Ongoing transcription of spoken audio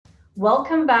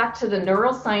Welcome back to the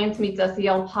Neuroscience Meets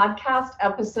SEL podcast,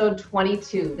 episode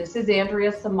 22. This is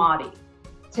Andrea Samadi.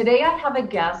 Today I have a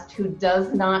guest who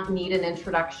does not need an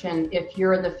introduction if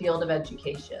you're in the field of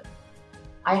education.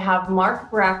 I have Mark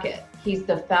Brackett. He's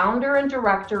the founder and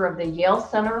director of the Yale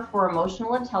Center for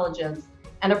Emotional Intelligence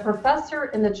and a professor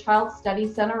in the Child Study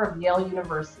Center of Yale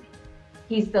University.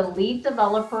 He's the lead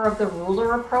developer of the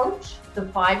Ruler approach, the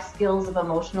 5 skills of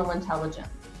emotional intelligence.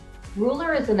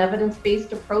 Ruler is an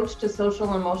evidence-based approach to social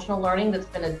and emotional learning that's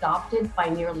been adopted by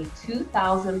nearly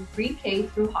 2,000 pre-K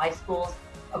through high schools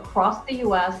across the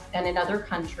US and in other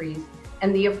countries,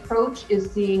 and the approach is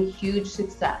seeing huge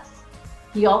success.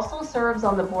 He also serves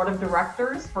on the board of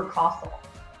directors for CASEL.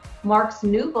 Mark's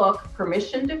new book,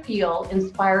 Permission to Feel,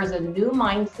 inspires a new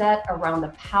mindset around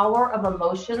the power of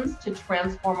emotions to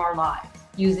transform our lives.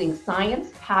 Using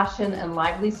science, passion, and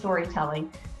lively storytelling,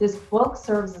 this book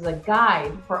serves as a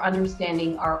guide for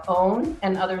understanding our own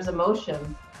and others'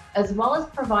 emotions, as well as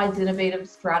provides innovative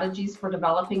strategies for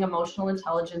developing emotional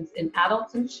intelligence in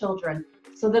adults and children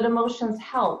so that emotions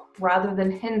help rather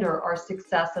than hinder our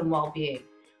success and well-being.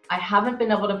 I haven't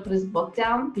been able to put his book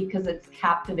down because it's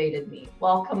captivated me.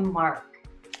 Welcome, Mark.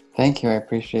 Thank you. I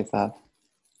appreciate that.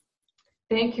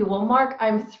 Thank you. Well, Mark,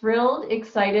 I'm thrilled,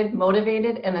 excited,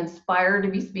 motivated, and inspired to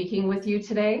be speaking with you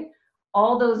today.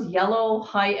 All those yellow,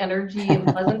 high energy and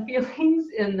pleasant feelings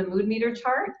in the mood meter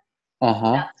chart.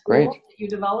 Great. That you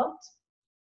developed.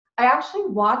 I actually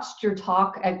watched your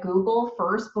talk at Google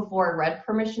first before I read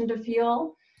Permission to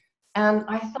Feel. And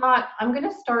I thought, I'm going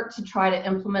to start to try to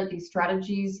implement these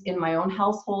strategies in my own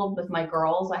household with my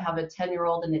girls. I have a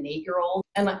 10-year-old and an 8-year-old.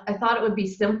 And I thought it would be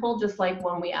simple, just like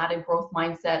when we added growth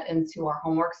mindset into our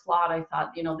homework slot. I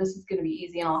thought, this is going to be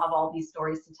easy and I'll have all these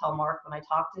stories to tell Mark when I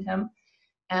talk to him.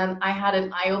 And I had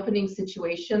an eye-opening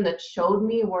situation that showed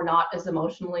me we're not as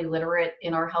emotionally literate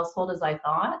in our household as I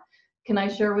thought. Can I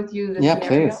share with you this scenario?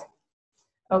 Please.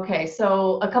 Okay,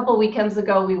 so a couple weekends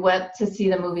ago, we went to see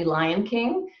the movie Lion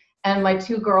King. And my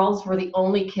 2 girls were the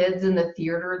only kids in the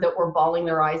theater that were bawling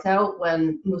their eyes out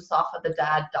when Mustafa, the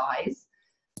dad, dies.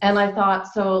 And I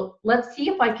thought, so let's see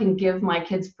if I can give my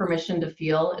kids permission to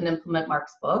feel and implement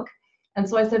Mark's book. And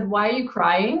so I said, why are you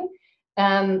crying?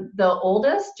 And the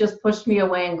oldest just pushed me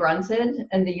away and grunted.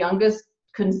 And the youngest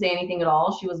couldn't say anything at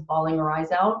all. She was bawling her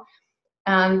eyes out.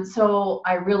 And so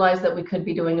I realized that we could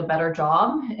be doing a better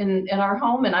job in our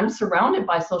home. And I'm surrounded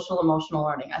by social emotional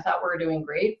learning. I thought we were doing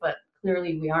great, but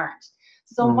clearly we aren't.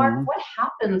 So Mark, what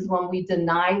happens when we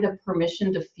deny the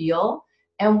permission to feel?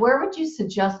 And where would you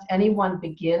suggest anyone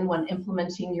begin when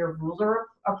implementing your Ruler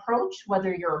approach,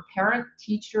 whether you're a parent,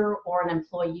 teacher, or an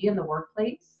employee in the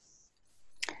workplace?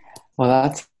 Well,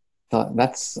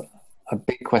 that's a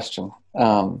big question.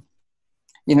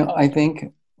 I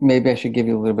think maybe I should give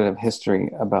you a little bit of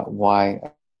history about why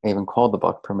I even called the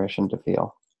book Permission to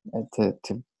Feel, to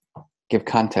give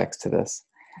context to this.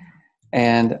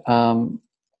 And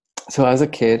so as a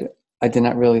kid, I did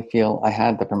not really feel I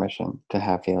had the permission to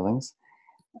have feelings.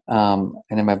 And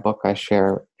in my book, I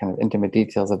share kind of intimate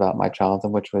details about my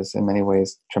childhood, which was in many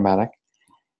ways traumatic.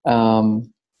 And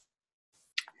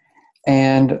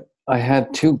I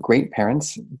had 2 great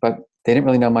parents, but they didn't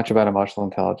really know much about emotional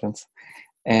intelligence.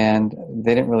 And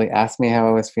they didn't really ask me how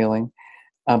I was feeling,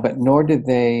 but nor did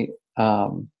they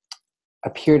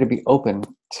appear to be open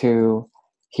to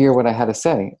hear what I had to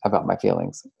say about my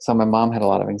feelings. So my mom had a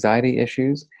lot of anxiety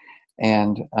issues,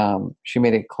 and she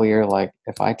made it clear, like,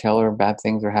 if I tell her bad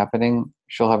things are happening,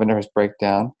 she'll have a nervous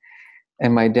breakdown.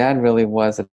 And my dad really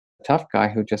was a tough guy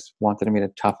who just wanted me to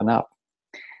toughen up.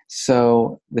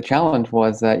 So the challenge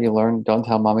was that you learn, don't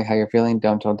tell mommy how you're feeling,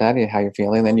 don't tell daddy how you're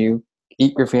feeling, then you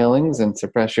eat your feelings and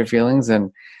suppress your feelings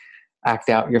and act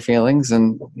out your feelings,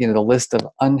 and the list of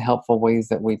unhelpful ways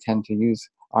that we tend to use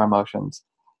our emotions.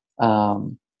 I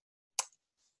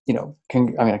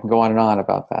can go on and on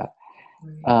about that.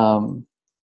 And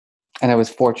I was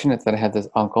fortunate that I had this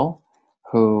uncle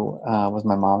who was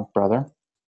my mom's brother,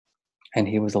 and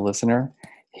he was a listener.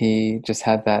 He just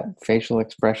had that facial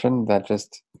expression that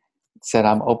just said,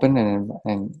 I'm open,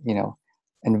 and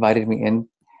invited me in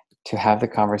to have the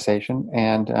conversation.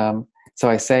 And so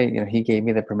I say, he gave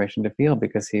me the permission to feel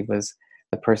because he was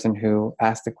the person who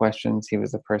asked the questions. He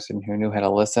was the person who knew how to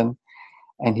listen.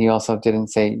 And he also didn't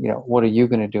say, what are you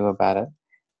going to do about it?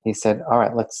 He said, all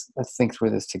right, let's think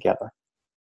through this together.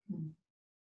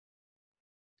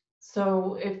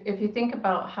 So if you think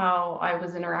about how I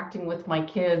was interacting with my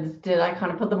kids, did I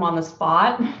kind of put them on the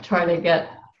spot, try to get?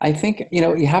 I think,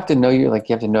 you have to know you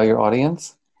have to know your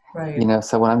audience. Right.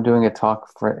 So when I'm doing a talk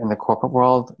in the corporate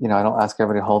world, I don't ask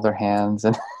everybody to hold their hands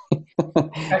and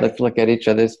let's look at each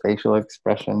other's facial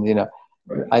expressions.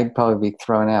 Right. I'd probably be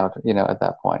thrown out, at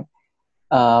that point.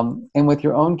 And with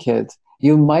your own kids,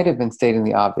 you might have been stating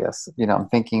the obvious. I'm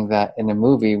thinking that in a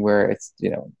movie where it's,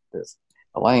 there's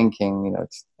a Lion King,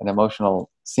 it's an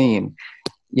emotional scene,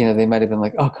 they might have been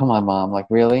like, oh, come on, mom, like,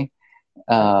 really?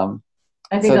 I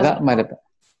think So that's that might have been,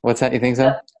 what's that? You think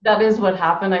so? that is what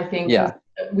happened, I think. 'Cause Yeah.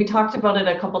 we talked about it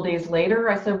a couple days later.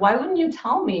 I said, why wouldn't you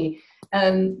tell me?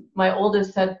 And my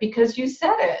oldest said, because you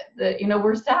said it, that,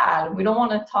 we're sad. We don't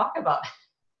want to talk about it.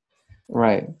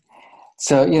 Right.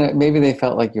 So, maybe they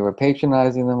felt like you were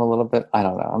patronizing them a little bit. I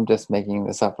don't know. I'm just making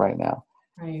this up right now.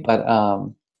 Right. But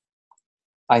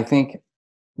I think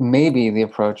maybe the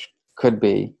approach could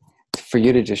be for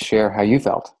you to just share how you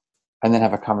felt and then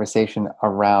have a conversation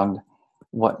around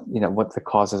what the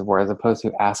causes were, as opposed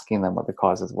to asking them what the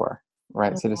causes were.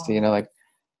 Right. So just to, like,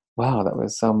 wow, that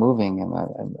was so moving.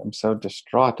 And I'm so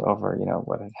distraught over,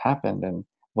 what had happened. And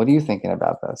what are you thinking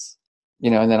about this?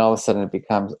 And then all of a sudden it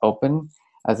becomes open,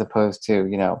 as opposed to,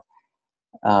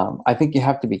 I think you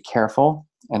have to be careful.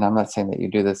 And I'm not saying that you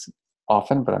do this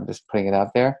often, but I'm just putting it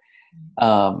out there,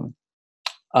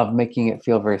 of making it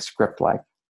feel very script-like.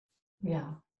 Yeah.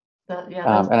 That's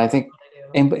And I think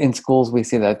in schools we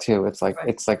see that too. It's like, right.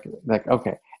 it's like,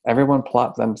 okay, everyone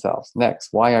plot themselves. Next,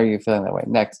 why are you feeling that way?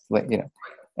 Next,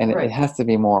 and right. it has to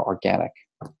be more organic.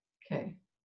 Okay,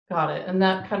 got it. And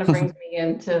that kind of brings me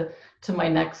into my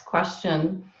next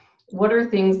question. What are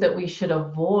things that we should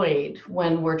avoid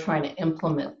when we're trying to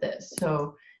implement this?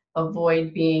 So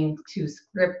avoid being too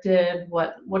scripted.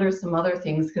 What are some other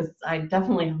things? Because I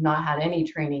definitely have not had any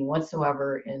training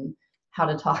whatsoever in how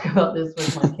to talk about this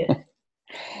with my kids.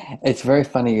 It's very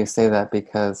funny you say that,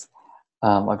 because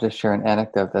I'll just share an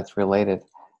anecdote that's related.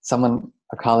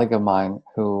 A colleague of mine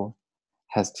who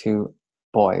has two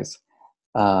boys,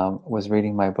 was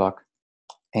reading my book,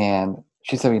 and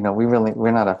she said,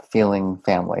 we're not a feeling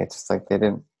family. It's just like they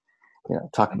didn't,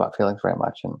 talk about feelings very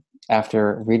much. And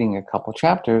after reading a couple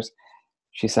chapters,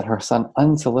 she said her son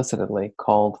unsolicitedly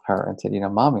called her and said,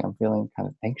 Mommy, I'm feeling kind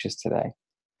of anxious today.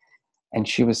 And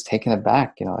she was taken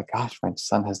aback, like, gosh, my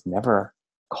son has never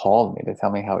called me to tell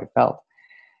me how he felt.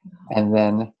 And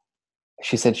then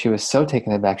she said she was so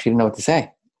taken aback, she didn't know what to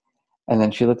say. And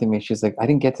then she looked at me, she's like, I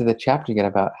didn't get to the chapter yet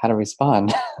about how to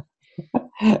respond.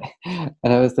 And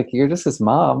I was like, you're just his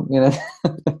mom,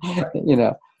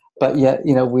 but yet,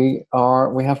 we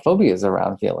have phobias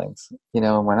around feelings,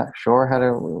 and we're not sure how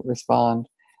to respond,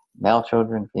 male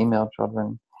children, female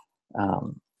children,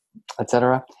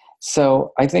 etc.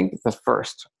 So I think the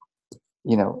first,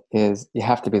 is you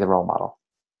have to be the role model,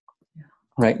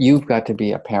 right? You've got to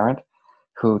be a parent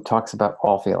who talks about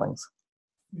all feelings.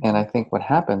 And I think what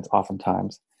happens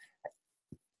oftentimes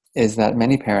is that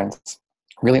many parents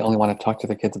really only want to talk to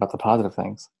their kids about the positive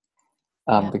things,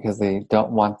 because they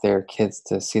don't want their kids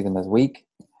to see them as weak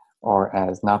or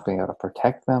as not being able to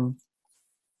protect them.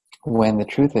 When the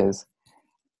truth is,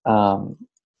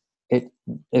 it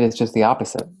is just the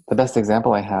opposite. The best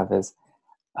example I have is,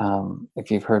 if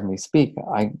you've heard me speak,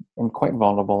 I am quite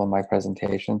vulnerable in my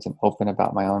presentations and open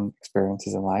about my own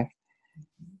experiences in life.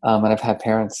 And I've had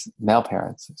male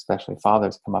parents, especially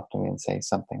fathers, come up to me and say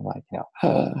something like,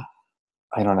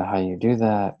 I don't know how you do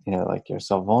that. Like, you're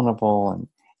so vulnerable, and,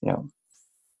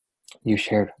 you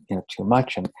shared, too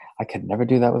much, and I could never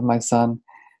do that with my son,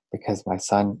 because my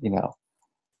son,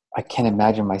 I can't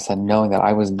imagine my son knowing that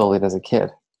I was bullied as a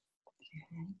kid.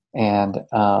 And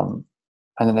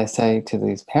then I say to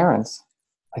these parents,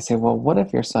 I say, well, what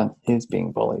if your son is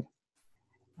being bullied?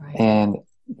 Right. And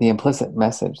the implicit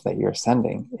message that you're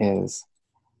sending is,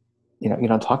 you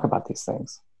don't talk about these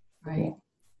things. Right.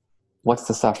 What's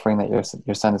the suffering that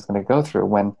your son is going to go through,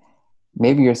 when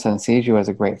maybe your son sees you as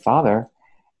a great father,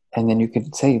 and then you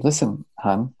could say, listen,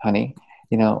 honey,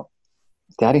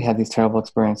 daddy had these terrible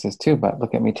experiences too, but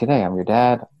look at me today. I'm your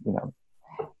dad,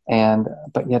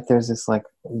 but yet there's this like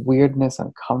weirdness,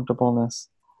 uncomfortableness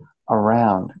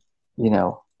around,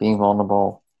 being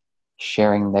vulnerable,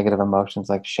 sharing negative emotions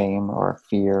like shame or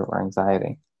fear or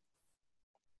anxiety.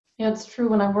 Yeah, it's true.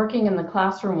 When I'm working in the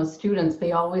classroom with students,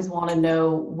 they always want to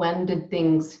know, when did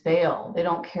things fail? They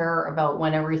don't care about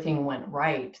when everything went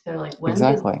right. They're like, when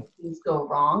Exactly. did things go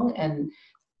wrong? And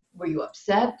were you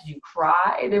upset? Did you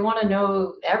cry? They want to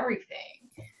know everything,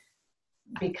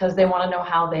 because they want to know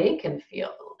how they can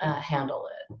handle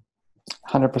it.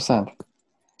 100%.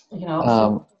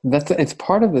 So, it's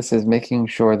part of this is making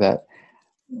sure that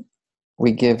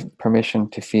we give permission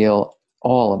to feel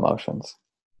all emotions.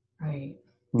 right.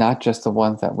 Not just the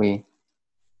ones that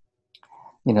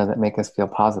that make us feel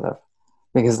positive,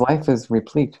 because life is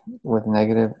replete with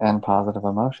negative and positive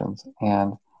emotions.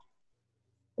 And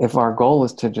if our goal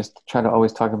is to just try to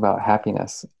always talk about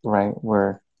happiness, right,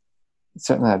 we're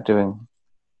certainly not doing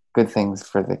good things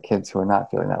for the kids who are not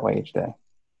feeling that way each day.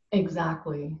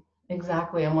 Exactly.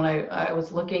 Exactly. And when I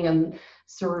was looking and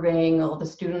surveying all the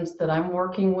students that I'm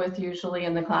working with, usually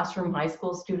in the classroom, high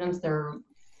school students, they're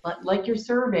like your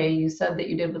survey you said that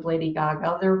you did with Lady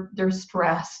Gaga, they're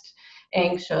stressed,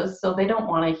 anxious. So they don't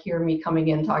want to hear me coming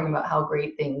in talking about how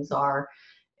great things are.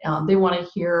 They want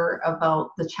to hear about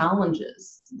the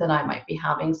challenges that I might be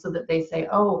having so that they say,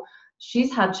 oh,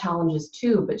 she's had challenges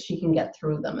too, but she can get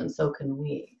through them, and so can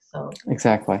we. So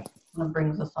Exactly. it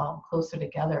brings us all closer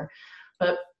together.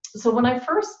 But so when I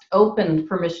first opened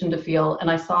Permission to Feel and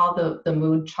I saw the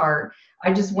mood chart,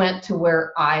 I just went to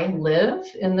where I live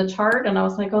in the chart and I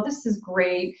was like, oh, this is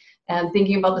great. And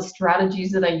thinking about the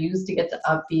strategies that I use to get to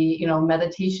upbeat,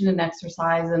 meditation and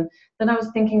exercise. And then I was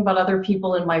thinking about other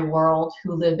people in my world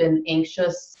who live in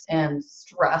anxious and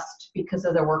stressed because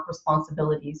of their work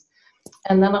responsibilities.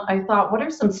 And then I thought, what are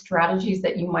some strategies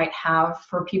that you might have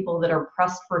for people that are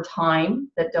pressed for time,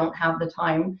 that don't have the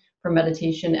time for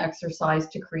meditation, exercise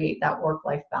to create that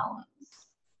work-life balance?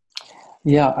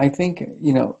 Yeah, I think,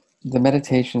 the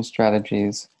meditation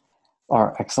strategies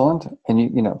are excellent.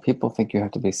 And, people think you have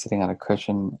to be sitting on a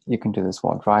cushion. You can do this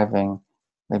while driving,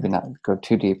 maybe not go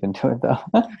too deep into it though.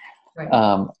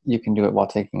 Right. You can do it while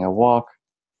taking a walk.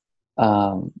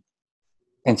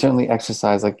 And certainly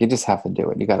exercise, like you just have to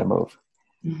do it. You got to move.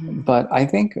 Mm-hmm. But I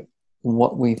think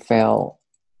what we fail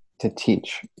to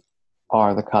teach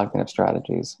are the cognitive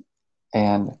strategies,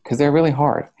 and because they're really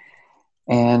hard.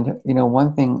 And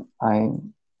one thing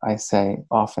I say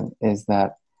often is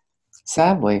that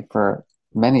sadly for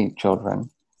many children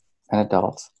and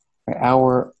adults,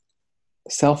 our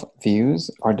self views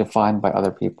are defined by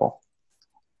other people.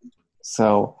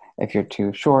 So if you're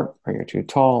too short, or you're too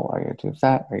tall, or you're too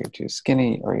fat, or you're too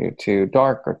skinny, or you're too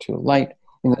dark, or too light,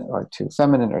 or too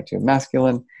feminine, or too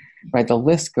masculine, right? The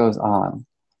list goes on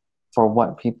for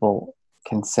what people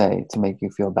can say to make you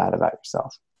feel bad about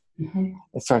yourself. Mm-hmm.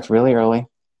 It starts really early.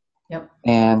 Yep.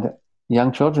 And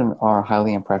young children are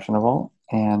highly impressionable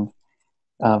and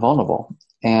vulnerable.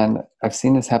 And I've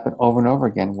seen this happen over and over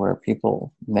again where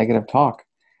negative talk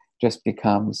just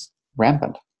becomes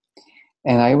rampant.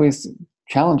 And I always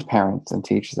challenge parents and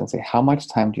teachers and say, how much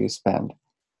time do you spend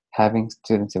having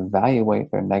students evaluate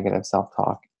their negative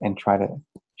self-talk and try to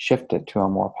shift it to a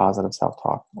more positive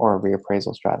self-talk or a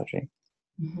reappraisal strategy?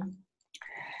 Mm-hmm.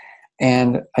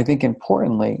 And I think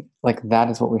importantly, like that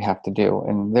is what we have to do.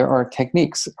 And there are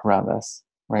techniques around this,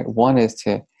 right? One is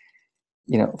to,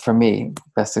 for me,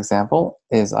 best example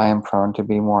is I am prone to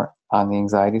be more on the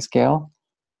anxiety scale.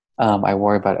 I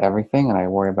worry about everything and I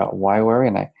worry about why I worry.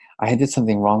 And I did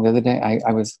something wrong the other day.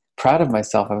 I was proud of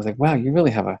myself. I was like, wow, you really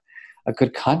have a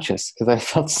good conscience, because I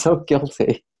felt so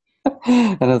guilty.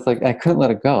 And I was like, I couldn't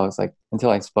let it go. It's like until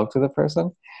I spoke to the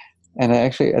person. And I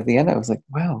actually, at the end, I was like,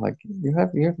 wow, like you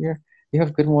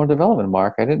have good moral development,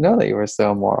 Mark. I didn't know that you were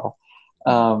so moral.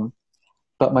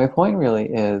 But my point really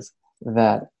is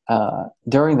that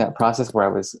during that process where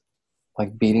I was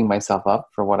like beating myself up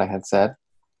for what I had said,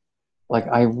 like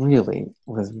I really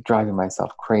was driving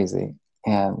myself crazy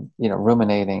and,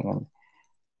 ruminating.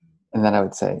 And then I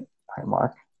would say, all right,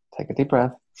 Mark, take a deep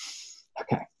breath.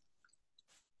 Okay.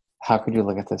 How could you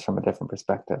look at this from a different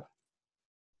perspective?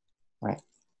 Right.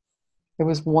 It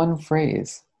was one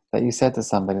phrase that you said to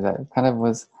somebody that kind of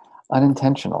was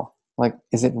unintentional. Like,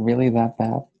 is it really that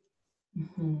bad?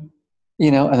 Mm-hmm.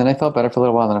 And then I felt better for a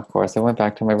little while. And then, of course, I went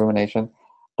back to my rumination.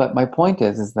 But my point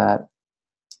is that,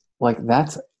 like,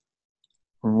 that's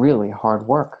really hard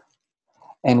work.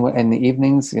 And in the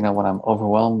evenings, when I'm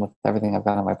overwhelmed with everything I've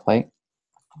got on my plate,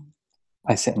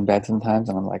 I sit in bed sometimes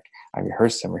and I'm like, I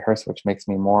rehearse and rehearse, which makes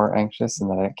me more anxious and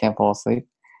then I can't fall asleep.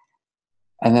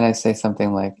 And then I say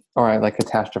something like, or I like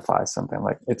catastrophize something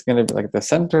like, it's going to be like the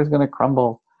center is going to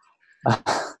crumble.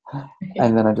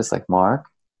 And then I'm just like, Mark,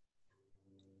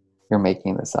 you're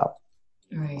making this up.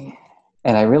 Right.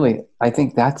 And I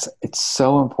think it's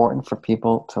so important for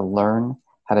people to learn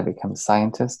how to become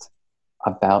scientists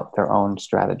about their own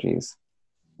strategies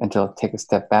and to take a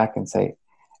step back and say,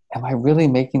 am I really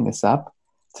making this up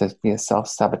to be a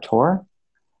self-saboteur?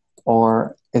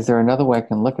 Or is there another way I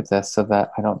can look at this so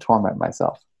that I don't torment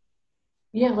myself?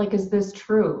 Yeah, like, is this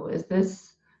true? Is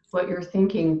this what you're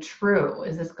thinking true?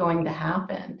 Is this going to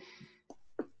happen?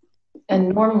 And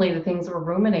normally the things we're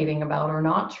ruminating about are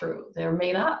not true. They're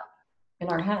made up in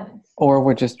our heads. Or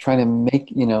we're just trying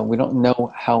to we don't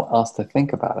know how else to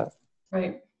think about it.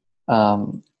 Right.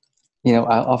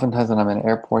 Oftentimes when I'm in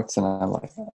airports and I'm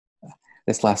like,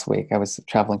 this last week, I was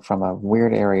traveling from a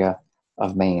weird area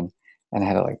of Maine, and I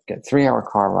had to like get 3-hour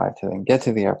car ride to then get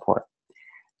to the airport.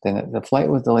 Then the flight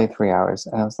was delayed 3 hours,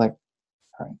 and I was like,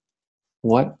 all right,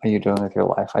 what are you doing with your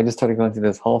life? I just started going through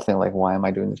this whole thing, like, why am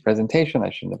I doing this presentation? I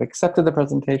shouldn't have accepted the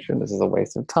presentation. This is a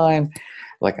waste of time.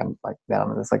 Like, I'm like, now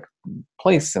I'm in this like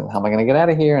place, and how am I going to get out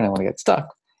of here? And I want to get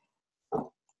stuck.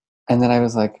 And then I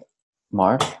was like,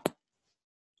 Mark,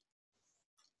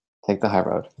 take the high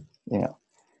road.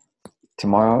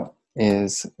 Tomorrow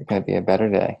is going to be a better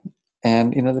day.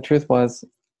 And, the truth was,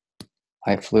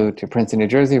 I flew to Princeton, New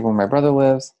Jersey, where my brother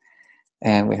lives,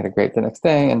 and we had a great the next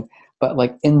day. But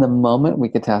like in the moment, we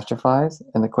catastrophize.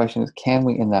 And the question is, can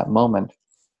we, in that moment,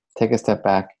 take a step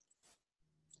back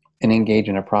and engage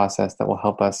in a process that will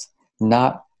help us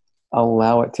not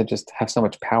allow it to just have so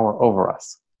much power over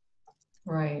us?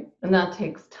 Right. And that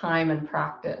takes time and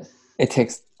practice. It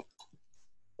takes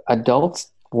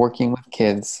adults working with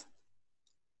kids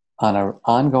on an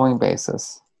ongoing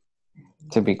basis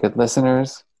to be good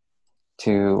listeners,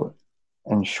 to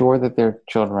ensure that their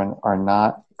children are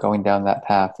not going down that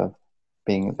path of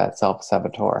being that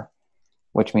self-saboteur,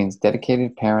 which means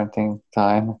dedicated parenting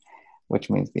time, which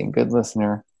means being a good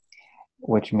listener,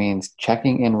 which means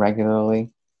checking in regularly,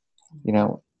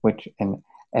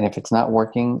 and if it's not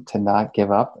working, to not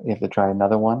give up. You have to try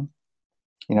another one.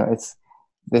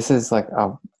 This is like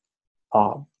a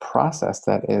process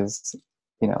that is,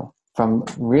 from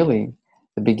really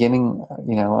the beginning,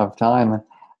 of time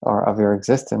or of your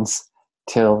existence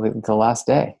till the last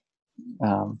day.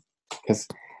 Because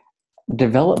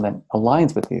development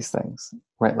aligns with these things,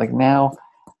 right? Like now,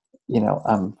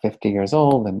 I'm 50 years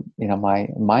old, and, my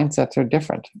mindsets are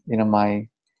different.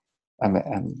 I'm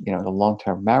in a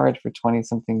long-term marriage for 20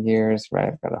 something years, right?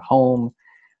 I've got a home,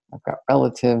 I've got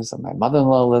relatives, and my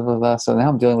mother-in-law lives with us. So now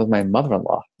I'm dealing with my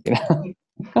mother-in-law,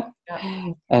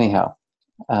 Yeah. Anyhow,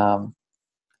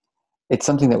 it's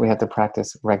something that we have to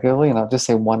practice regularly. And I'll just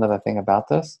say one other thing about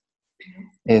this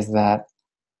is that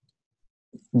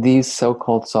these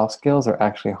so-called soft skills are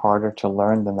actually harder to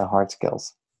learn than the hard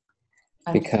skills.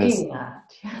 Because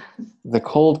yes. The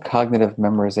cold cognitive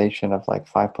memorization of like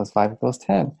 5 + 5 =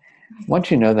 10,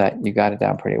 once you know that, you got it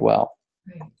down pretty well.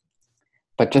 Right.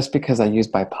 But just because I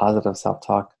used my positive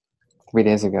self-talk 3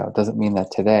 days ago doesn't mean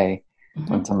that today,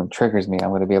 when someone triggers me, I'm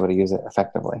going to be able to use it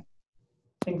effectively.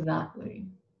 Exactly.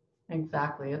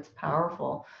 It's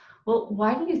powerful. Well,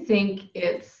 why do you think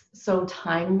it's so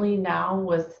timely now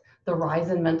with the rise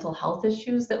in mental health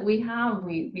issues that we have?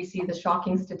 We see the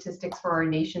shocking statistics for our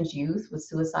nation's youth with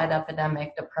suicide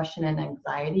epidemic, depression, and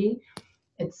anxiety.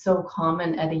 It's so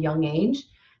common at a young age.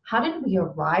 How did we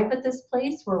arrive at this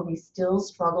place where we still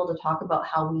struggle to talk about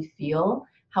how we feel,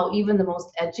 how even the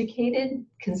most educated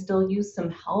can still use some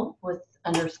help with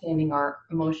understanding our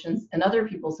emotions and other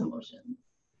people's emotions?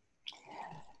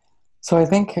 So I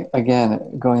think,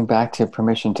 again, going back to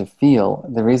permission to feel,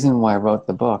 the reason why I wrote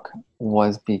the book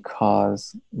was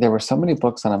because there were so many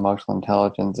books on emotional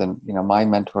intelligence, and my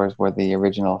mentors were the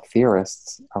original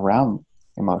theorists around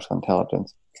emotional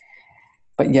intelligence.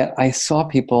 But yet I saw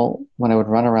people, when I would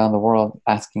run around the world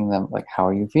asking them, like, how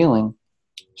are you feeling,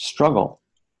 struggle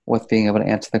with being able to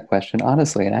answer the question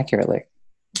honestly and accurately.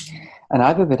 And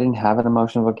either they didn't have an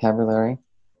emotional vocabulary,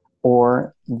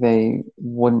 or they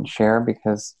wouldn't share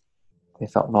because they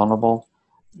felt vulnerable,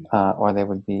 or they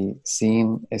would be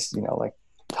seen as, like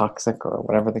toxic or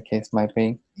whatever the case might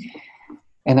be.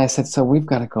 And I said, so we've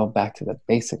got to go back to the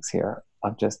basics here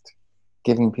of just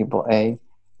giving people the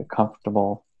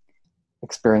comfortable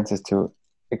experiences to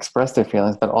express their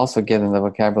feelings, but also give them the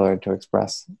vocabulary to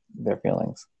express their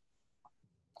feelings.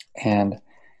 And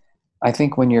I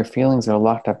think when your feelings are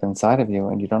locked up inside of you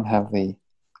and you don't have the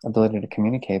ability to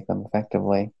communicate them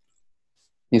effectively,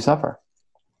 you suffer.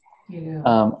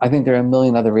 Yeah. I think there are a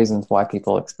million other reasons why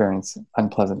people experience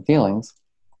unpleasant feelings,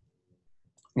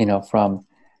 from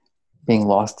being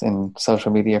lost in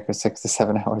social media for 6 to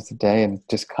 7 hours a day and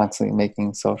just constantly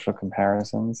making social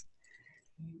comparisons,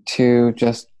 to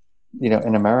just,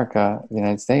 in America, the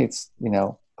United States,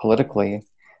 politically,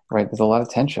 right, there's a lot of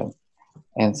tension.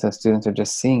 And so students are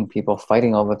just seeing people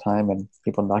fighting all the time and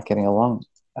people not getting along.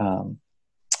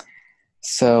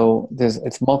 So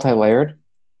it's multi-layered,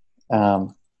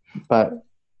 but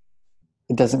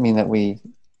it doesn't mean that we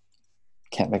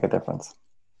can't make a difference.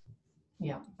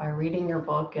 Yeah, by reading your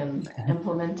book and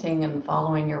implementing and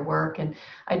following your work. And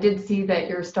I did see that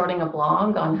you're starting a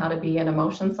blog on how to be an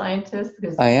emotion scientist.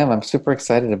 I am. I'm super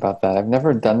excited about that. I've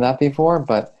never done that before,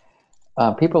 but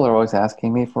people are always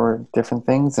asking me for different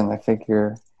things, and I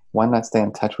figure, why not stay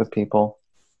in touch with people?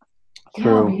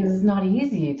 Yeah, because it's not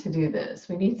easy to do this.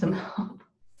 We need some help.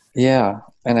 Yeah,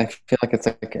 and I feel like it's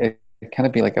like it kind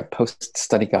of be like a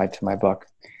post-study guide to my book.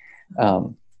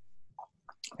 So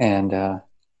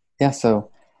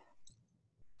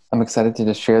I'm excited to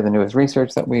just share the newest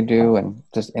research that we do and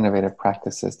just innovative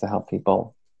practices to help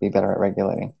people be better at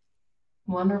regulating.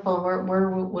 Wonderful. Where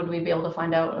would we be able to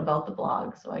find out about the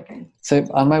blog so I can? So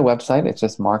on my website, it's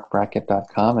just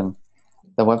markbrackett.com, and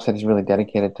the website is really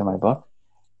dedicated to my book,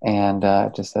 and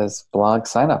it just says blog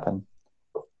sign up,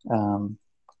 and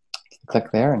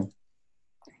click there, and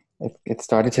it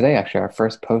started today. Actually, our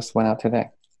first post went out today.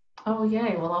 Oh,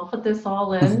 yay. Well, I'll put this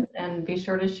all in and be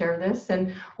sure to share this.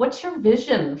 And what's your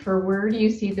vision for where do you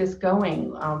see this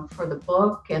going for the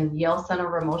book and Yale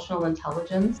Center of Emotional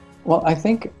Intelligence? Well, I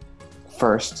think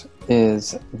first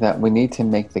is that we need to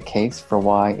make the case for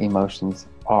why emotions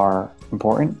are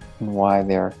important and why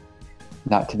they're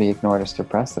not to be ignored or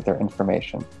suppressed, that they're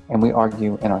information. And we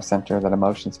argue in our center that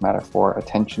emotions matter for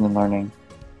attention and learning,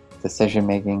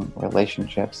 decision-making,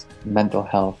 relationships, mental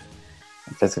health,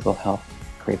 and physical health,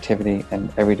 creativity,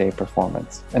 and everyday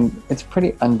performance. And it's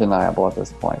pretty undeniable at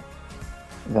this point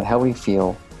that how we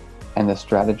feel and the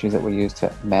strategies that we use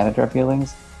to manage our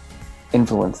feelings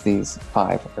influence these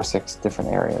 5 or 6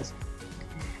 different areas.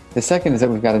 The second is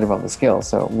that we've got to develop the skills.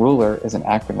 So RULER is an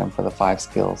acronym for the 5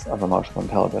 skills of emotional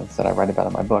intelligence that I write about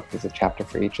in my book. There's a chapter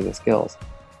for each of the skills.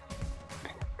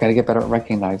 We've got to get better at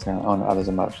recognizing our own and others'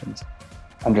 emotions,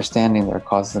 understanding their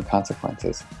causes and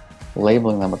consequences,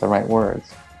 labeling them with the right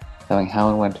words, knowing how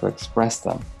and when to express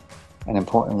them, and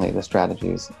importantly, the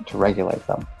strategies to regulate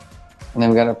them. And then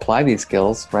we've got to apply these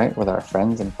skills, right, with our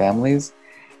friends and families.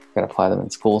 We've got to apply them in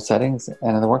school settings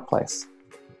and in the workplace.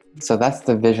 So that's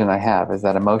the vision I have, is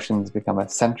that emotions become a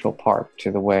central part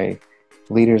to the way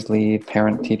leaders lead,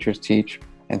 teachers teach,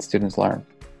 and students learn.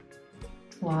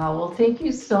 Wow. Well, thank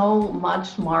you so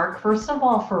much, Mark. First of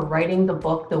all, for writing the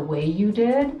book the way you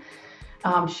did.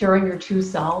 Sharing your true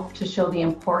self to show the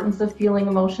importance of feeling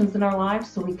emotions in our lives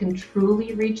so we can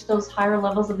truly reach those higher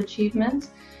levels of achievement.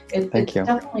 It's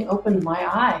definitely opened my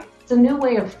eyes. It's a new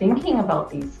way of thinking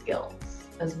about these skills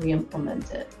as we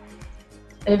implement it.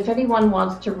 If anyone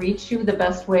wants to reach you, the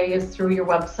best way is through your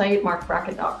website,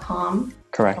 markbrackett.com.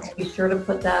 Correct. I'll be sure to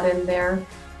put that in there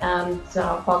and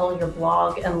follow your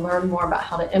blog and learn more about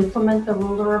how to implement the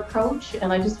RULER approach.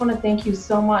 And I just want to thank you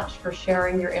so much for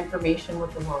sharing your information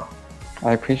with the world.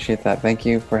 I appreciate that. Thank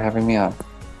you for having me on.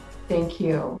 Thank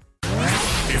you.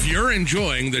 If you're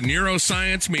enjoying the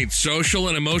Neuroscience Meets Social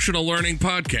and Emotional Learning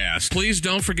podcast, please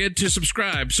don't forget to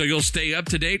subscribe so you'll stay up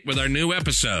to date with our new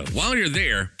episode. While you're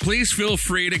there, please feel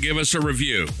free to give us a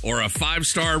review or a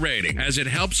 5-star rating, as it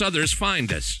helps others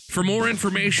find us. For more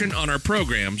information on our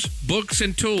programs, books,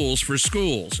 and tools for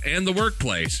schools and the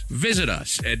workplace, visit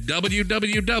us at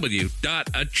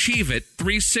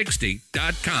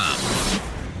www.achieveit360.com.